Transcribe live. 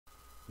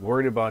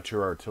Worried about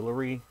your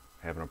artillery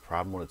having a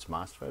problem with its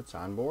Mosfets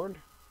on board?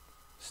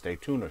 Stay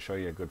tuned, I'll show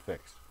you a good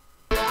fix.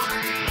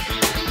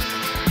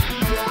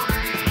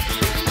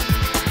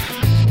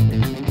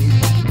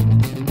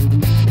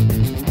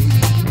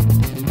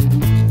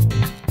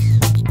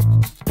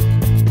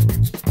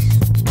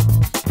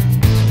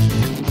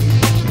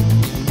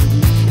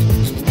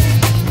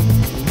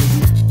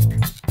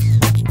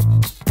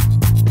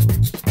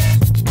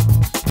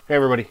 Hey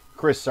everybody,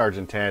 Chris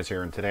SGT.TAZ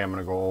here, and today I'm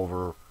going to go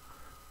over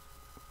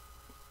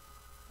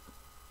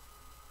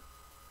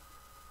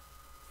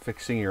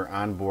fixing your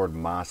onboard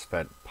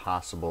Mosfet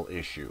possible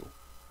issue.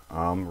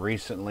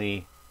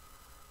 Recently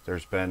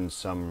there's been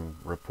some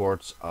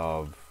reports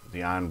of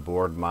the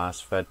onboard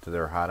Mosfet to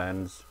their hot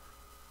ends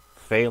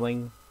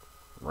failing,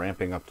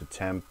 ramping up to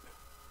temp,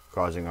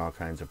 causing all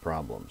kinds of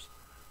problems.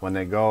 When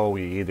they go,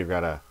 you either got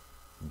to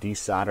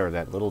desolder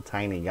that little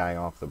tiny guy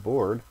off the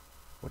board,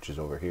 which is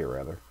over here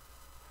rather,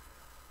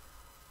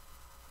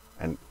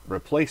 and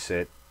replace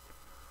it,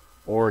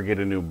 or get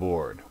a new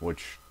board,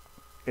 which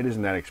it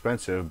isn't that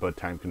expensive but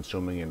time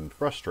consuming and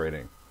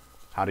frustrating.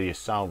 How do you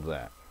solve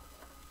that?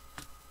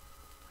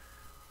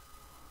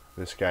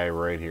 This guy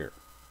right here.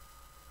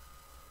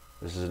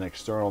 This is an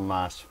external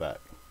Mosfet.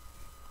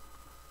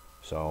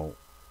 So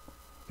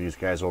these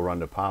guys will run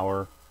to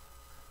power.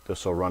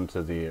 This will run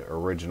to the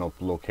original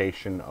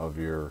location of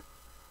your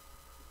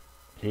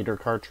heater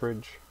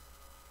cartridge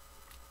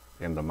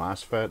in the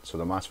Mosfet. So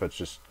the Mosfet's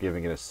just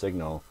giving it a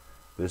signal.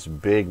 This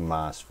big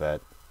Mosfet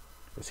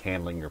is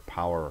handling your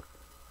power,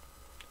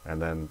 and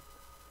then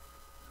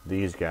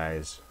these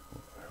guys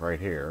right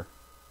here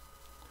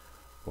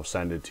will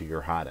send it to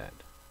your hot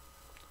end.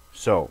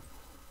 So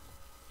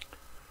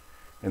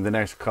in the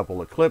next couple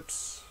of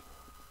clips,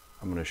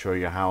 I'm going to show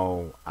you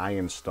how I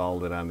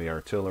installed it on the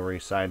artillery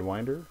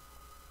sidewinder.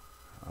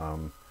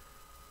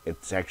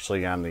 It's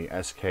actually on the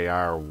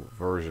SKR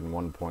version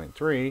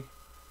 1.3,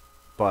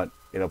 but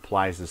it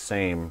applies the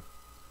same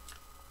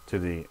to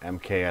the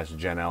MKS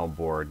Gen L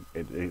board.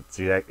 It's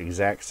the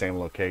exact same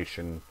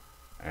location,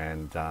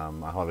 and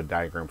I'll have a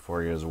diagram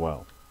for you as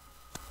well.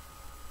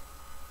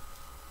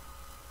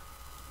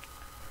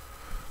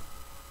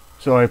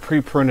 So I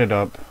pre-printed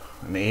up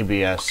an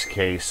ABS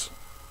case.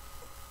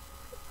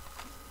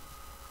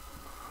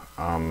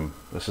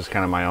 This is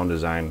kind of my own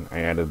design. I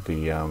added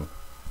the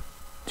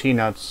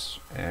T-nuts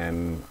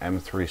and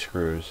M3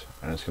 screws,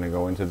 and it's going to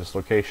go into this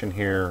location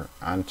here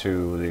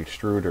onto the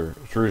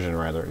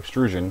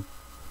extrusion,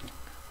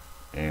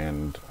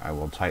 and I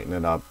will tighten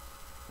it up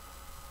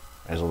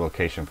as a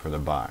location for the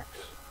box.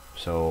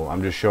 So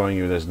I'm just showing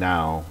you this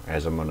now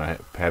as I'm going to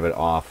have it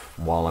off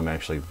while I'm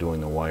actually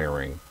doing the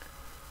wiring.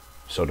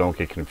 So don't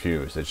get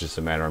confused. It's just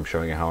a matter I'm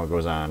showing you how it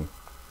goes on.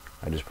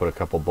 I just put a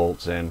couple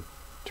bolts in,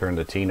 turn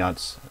the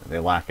T-nuts, they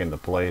lock into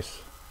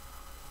place,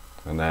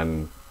 and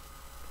then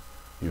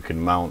you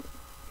can mount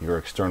your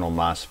external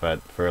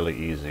Mosfet fairly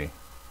easy.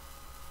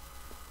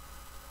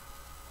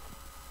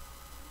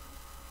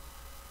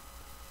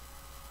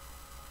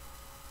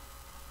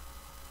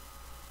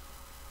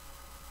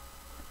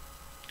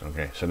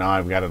 Okay, so now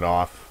I've got it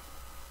off,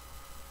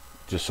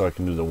 just so I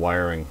can do the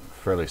wiring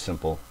fairly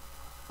simple.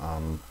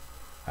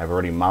 I've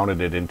already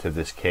mounted it into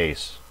this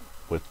case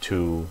with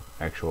two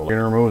actual. I'm going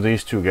to remove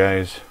these two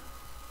guys.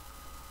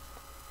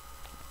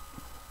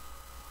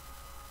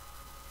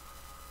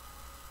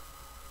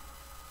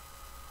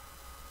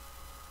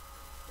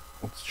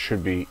 It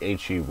should be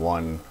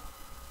HE1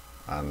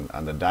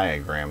 on the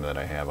diagram that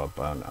I have up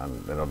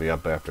on that'll be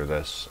up after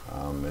this.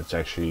 It's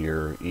actually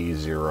your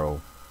E0.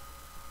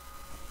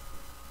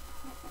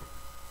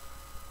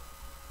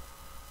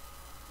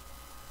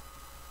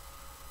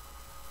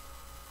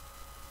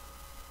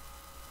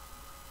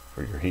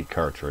 For your heat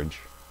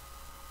cartridge.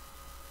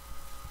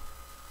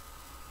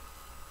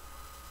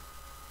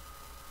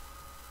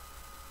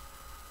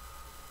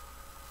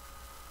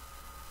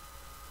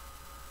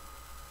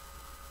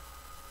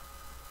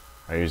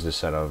 I used a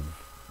set of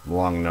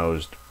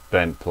long-nosed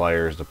bent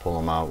pliers to pull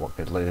them out.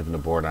 Leaving the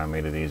board on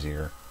made it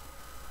easier.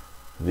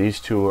 These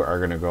two are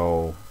going to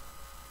go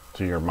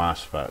to your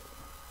Mosfet,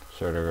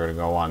 so they're going to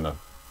go on the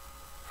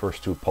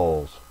first two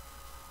poles.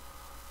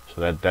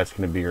 So that's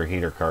going to be your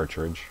heater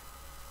cartridge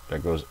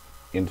that goes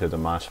into the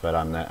Mosfet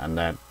on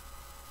that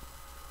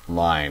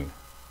line.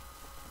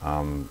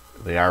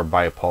 They are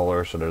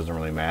bipolar, so it doesn't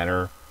really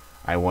matter.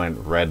 I went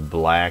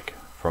red-black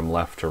from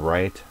left to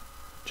right,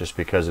 just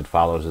because it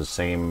follows the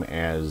same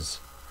as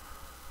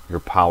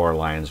your power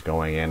lines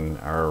going in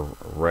are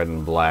red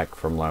and black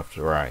from left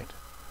to right.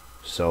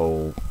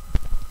 So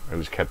I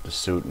just kept the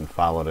suit and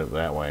followed it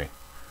that way.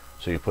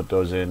 So you put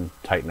those in,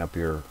 tighten up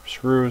your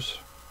screws.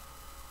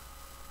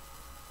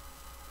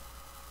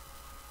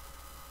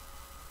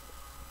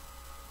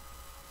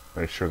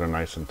 Make sure they're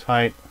nice and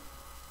tight.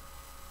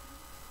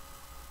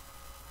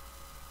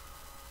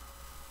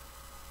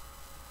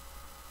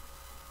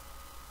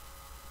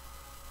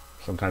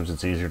 Sometimes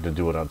it's easier to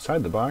do it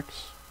outside the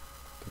box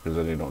because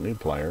then you don't need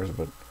pliers,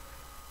 but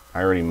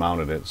I already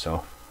mounted it,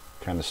 so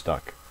kind of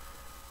stuck.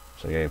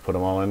 So yeah, you put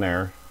them all in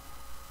there.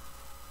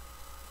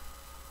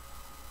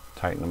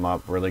 tighten them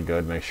up really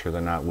good. Make sure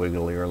they're not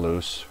wiggly or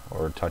loose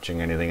or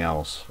touching anything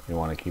else. You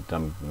want to keep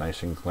them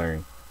nice and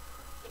clean.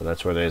 So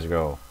that's where these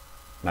go.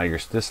 Now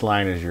this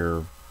line is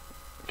your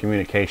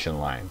communication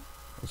line.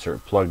 It's sort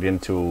of plugged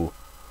into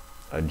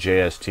a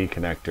JST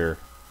connector,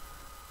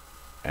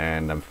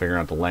 and I'm figuring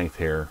out the length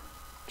here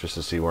just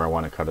to see where I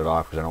want to cut it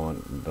off, because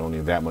I don't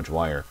need that much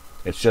wire.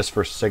 It's just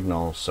for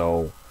signal,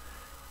 so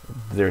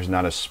there's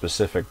not a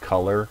specific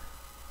color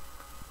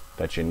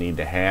that you need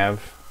to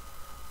have.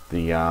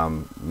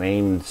 The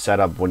main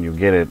setup when you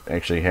get it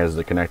actually has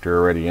the connector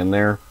already in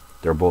there.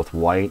 They're both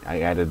white.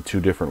 I added 2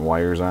 different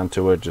wires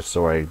onto it just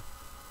so I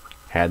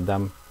had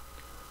them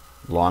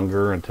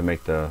longer and to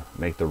make the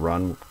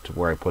run to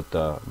where I put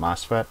the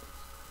Mosfet.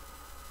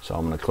 So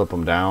I'm going to clip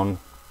them down,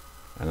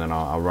 and then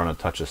I'll run a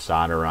touch of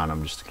solder on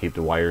them just to keep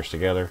the wires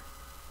together.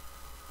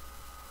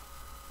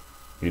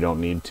 You don't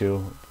need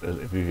to.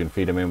 If you can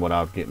feed them in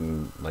without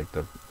getting like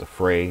the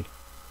fray,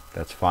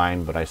 that's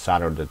fine, but I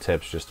soldered the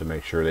tips just to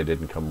make sure they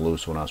didn't come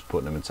loose when I was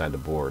putting them inside the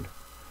board.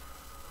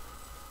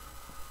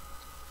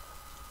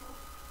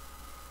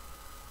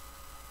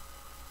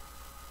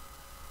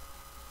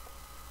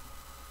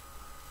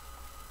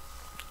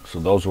 So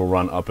those will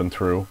run up and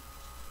through.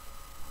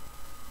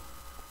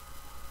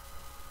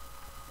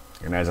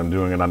 And as I'm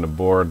doing it on the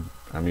board,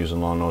 I'm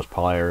using long nose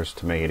pliers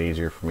to make it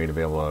easier for me to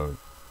be able to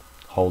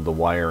hold the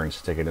wire and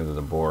stick it into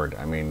the board.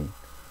 I mean,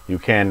 you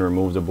can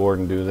remove the board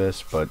and do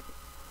this, but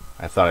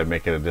I thought I'd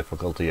make it a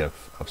difficulty of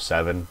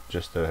 7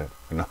 just to,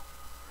 you know,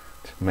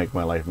 to make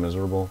my life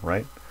miserable,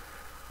 right?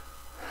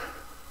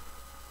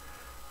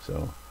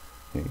 So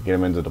you get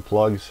them into the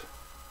plugs.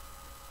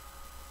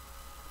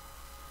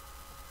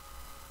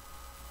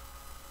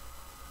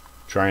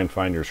 Try and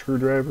find your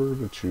screwdriver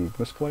that you've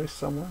misplaced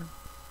somewhere.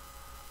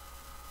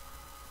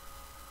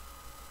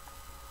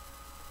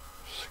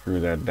 Screw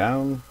that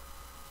down.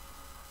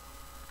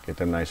 Get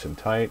them nice and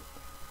tight.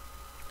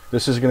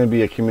 This is going to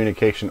be a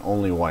communication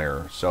only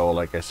wire, so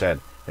like I said,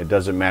 it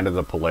doesn't matter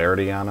the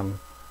polarity on them.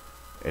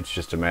 It's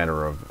just a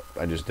matter of,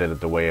 I just did it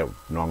the way it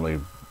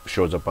normally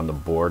shows up on the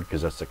board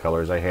because that's the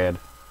colors I had.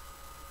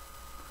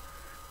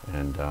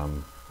 And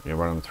you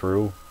run them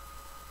through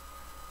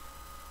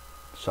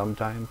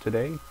sometime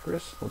today,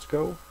 Chris. Let's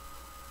go.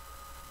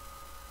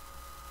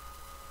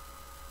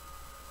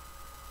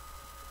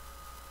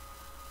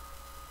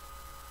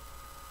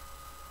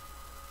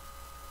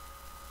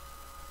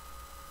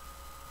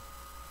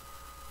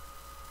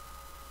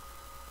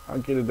 I'll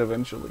get it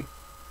eventually.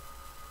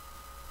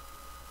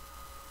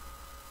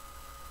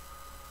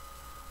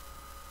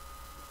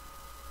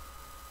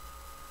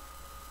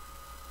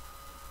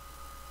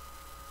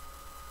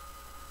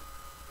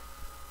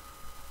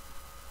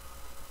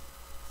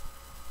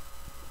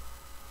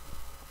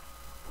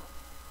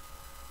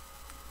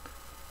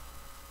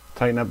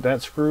 Tighten up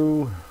that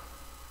screw.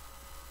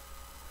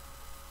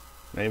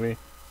 Maybe.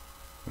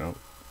 Nope.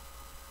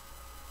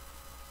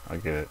 I'll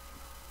get it.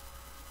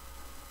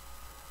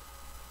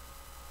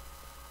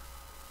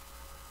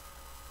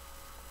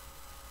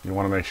 You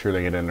want to make sure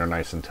they get in there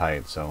nice and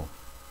tight, so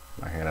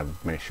I had to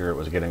make sure it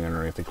was getting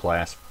underneath the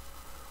clasp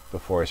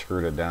before I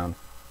screwed it down.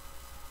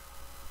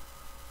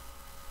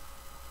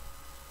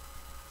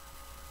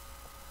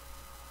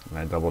 And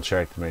I double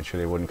checked to make sure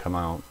they wouldn't come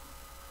out,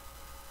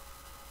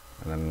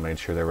 and then made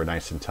sure they were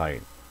nice and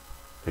tight,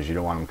 because you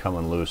don't want them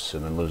coming loose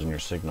and then losing your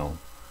signal.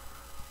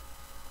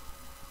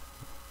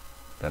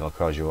 That'll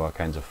cause you all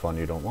kinds of fun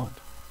you don't want.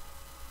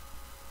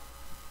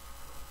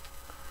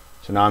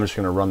 So now I'm just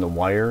going to run the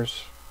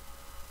wires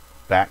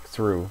back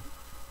through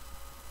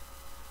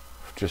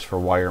just for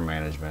wire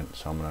management.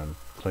 So I'm going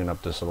to clean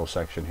up this little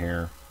section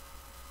here.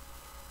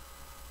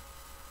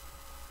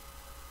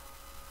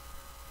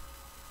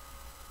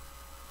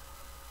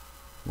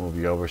 Move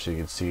you over so you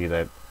can see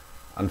that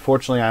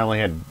unfortunately I only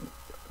had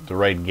the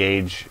right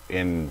gauge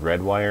in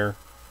red wire,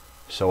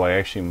 so I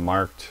actually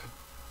marked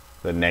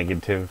the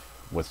negative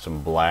with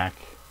some black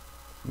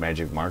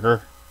magic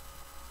marker.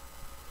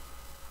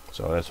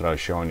 So that's what I was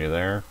showing you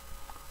there.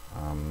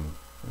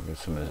 Get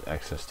some of this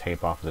excess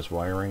tape off of this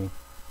wiring.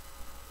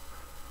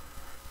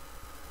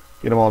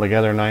 Get them all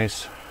together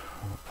nice.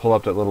 Pull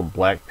up that little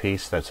black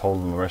piece that's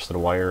holding the rest of the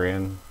wire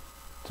in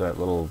to that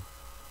little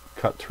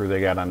cut through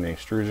they got on the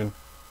extrusion.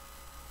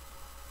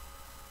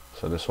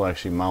 So this will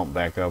actually mount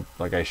back up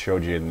like I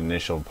showed you in the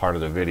initial part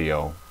of the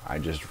video. I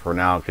just, for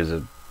now, because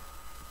it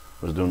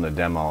was doing the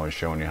demo, I was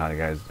showing you how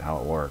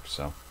it works.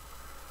 So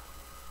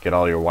get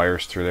all your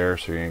wires through there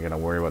so you ain't gonna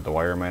worry about the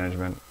wire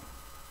management.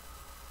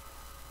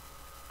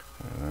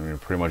 And you're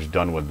pretty much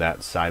done with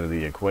that side of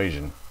the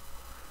equation.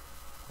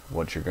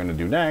 What you're going to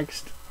do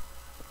next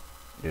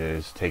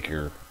is take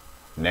your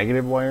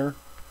negative wire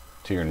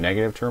to your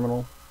negative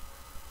terminal.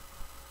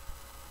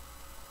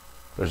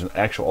 There's an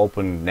actual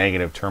open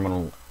negative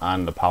terminal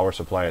on the power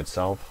supply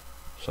itself,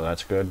 so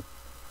that's good.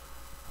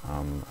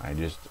 I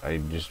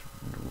just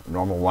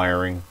normal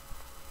wiring.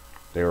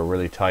 They were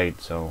really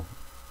tight, so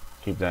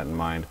keep that in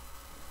mind.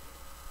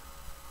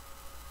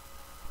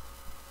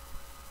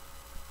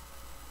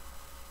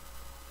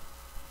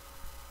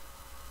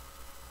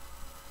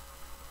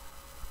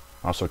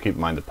 Also keep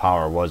in mind the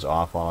power was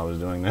off while I was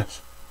doing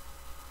this.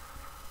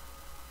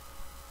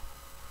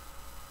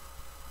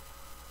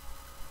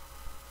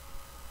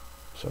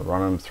 So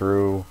run them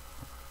through.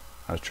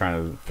 I was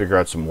trying to figure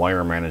out some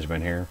wire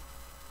management here.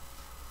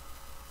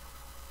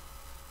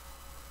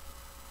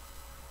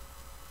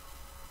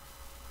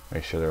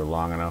 Make sure they're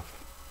long enough.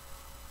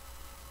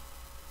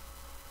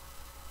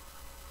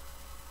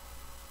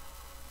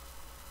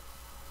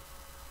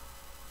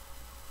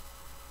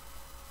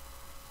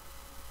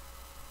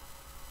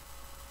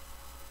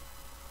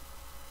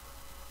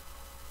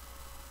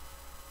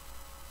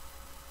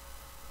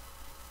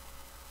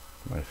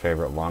 My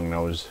favorite long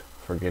nose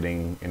for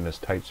getting in this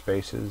tight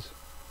spaces.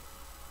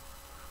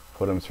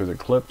 Put them through the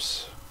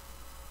clips.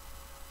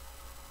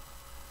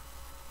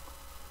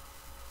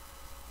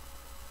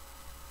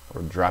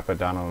 Or drop it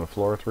down on the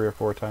floor 3 or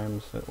 4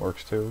 times. It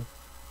works too.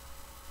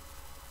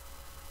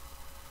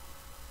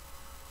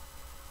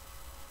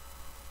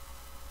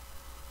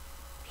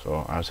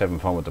 So I was having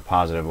fun with the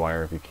positive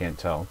wire if you can't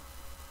tell.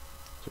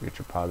 So get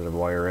your positive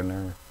wire in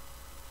there.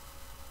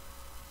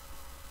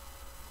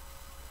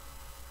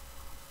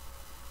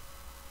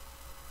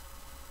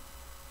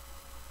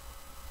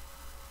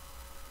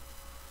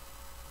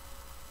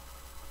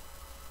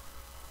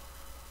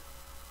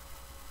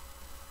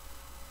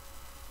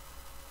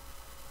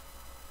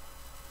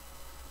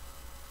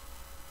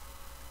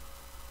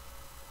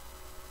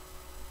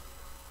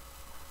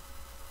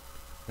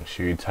 Make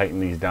sure you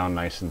tighten these down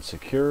nice and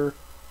secure.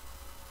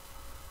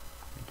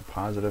 Get the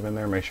positive in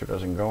there, make sure it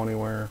doesn't go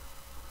anywhere.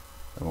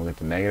 Then we'll get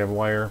the negative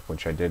wire,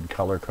 which I did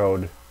color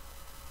code.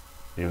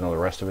 Even though the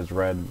rest of it's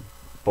red,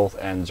 both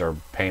ends are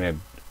painted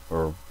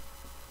or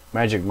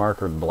magic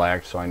markered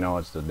black, so I know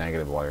it's the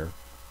negative wire.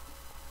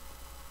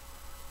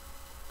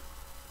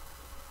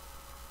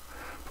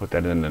 Put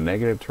that in the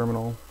negative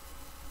terminal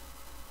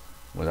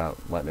without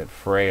letting it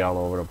fray all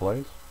over the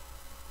place.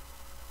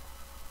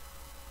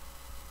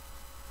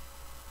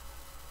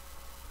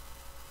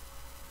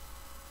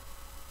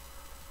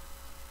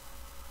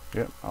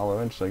 Yep, I'll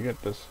eventually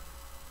get this.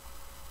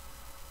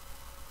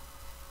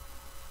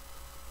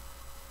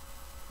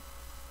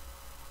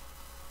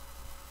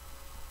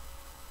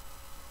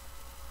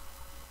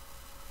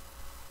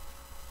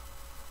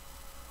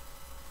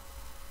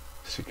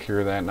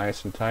 Secure that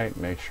nice and tight.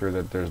 Make sure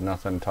that there's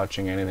nothing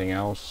touching anything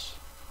else.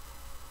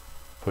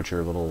 Put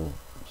your little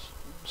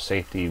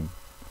safety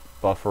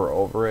buffer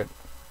over it.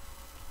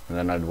 And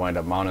then I'd wind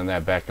up mounting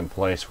that back in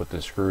place with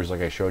the screws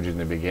like I showed you in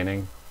the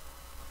beginning.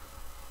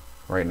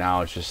 Right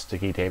now it's just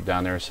sticky tape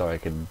down there so I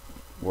could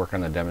work on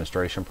the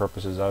demonstration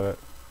purposes of it.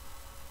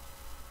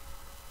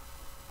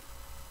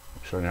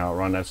 Showing you how it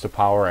runs. That's the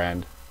power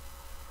end.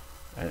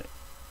 And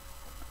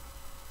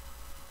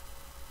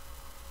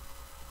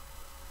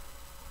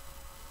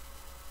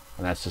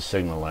that's the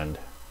signal end.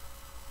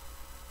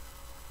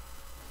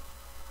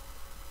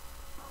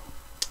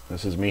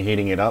 This is me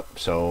heating it up,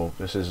 so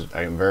this is,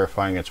 I'm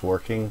verifying it's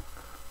working.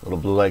 Little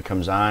blue light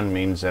comes on,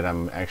 means that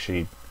I'm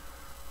actually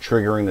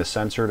triggering the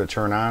sensor to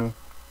turn on,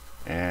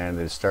 and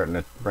it's starting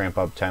to ramp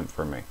up temp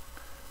for me.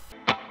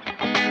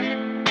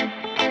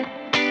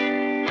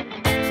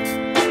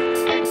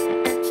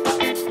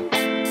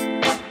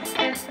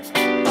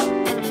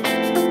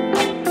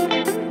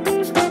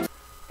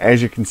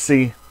 As you can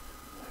see,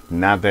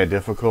 not that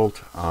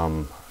difficult.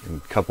 A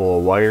couple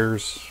of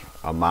wires,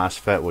 a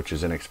Mosfet, which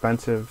is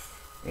inexpensive,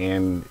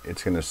 and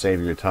it's going to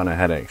save you a ton of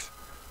headaches.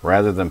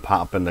 Rather than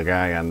popping the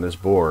guy on this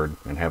board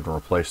and having to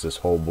replace this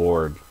whole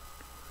board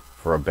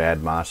for a bad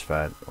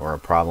MOSFET or a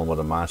problem with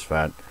a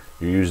MOSFET,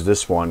 you use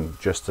this one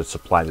just to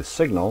supply the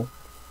signal,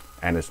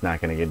 and it's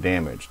not going to get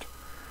damaged.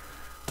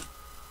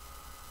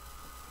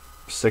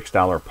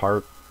 $6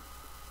 part,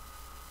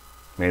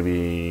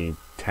 maybe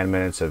 10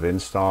 minutes of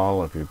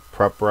install if you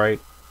prep right.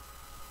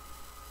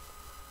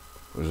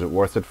 Was it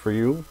worth it for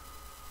you?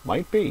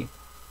 Might be.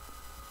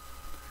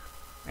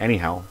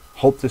 Anyhow,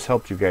 hope this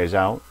helped you guys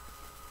out.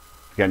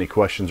 If you got any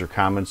questions or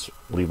comments,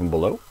 leave them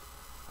below.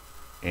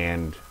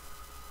 And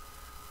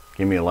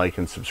give me a like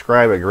and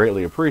subscribe. I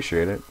greatly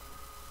appreciate it.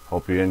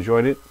 Hope you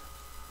enjoyed it.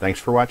 Thanks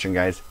for watching,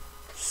 guys.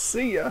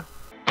 See ya.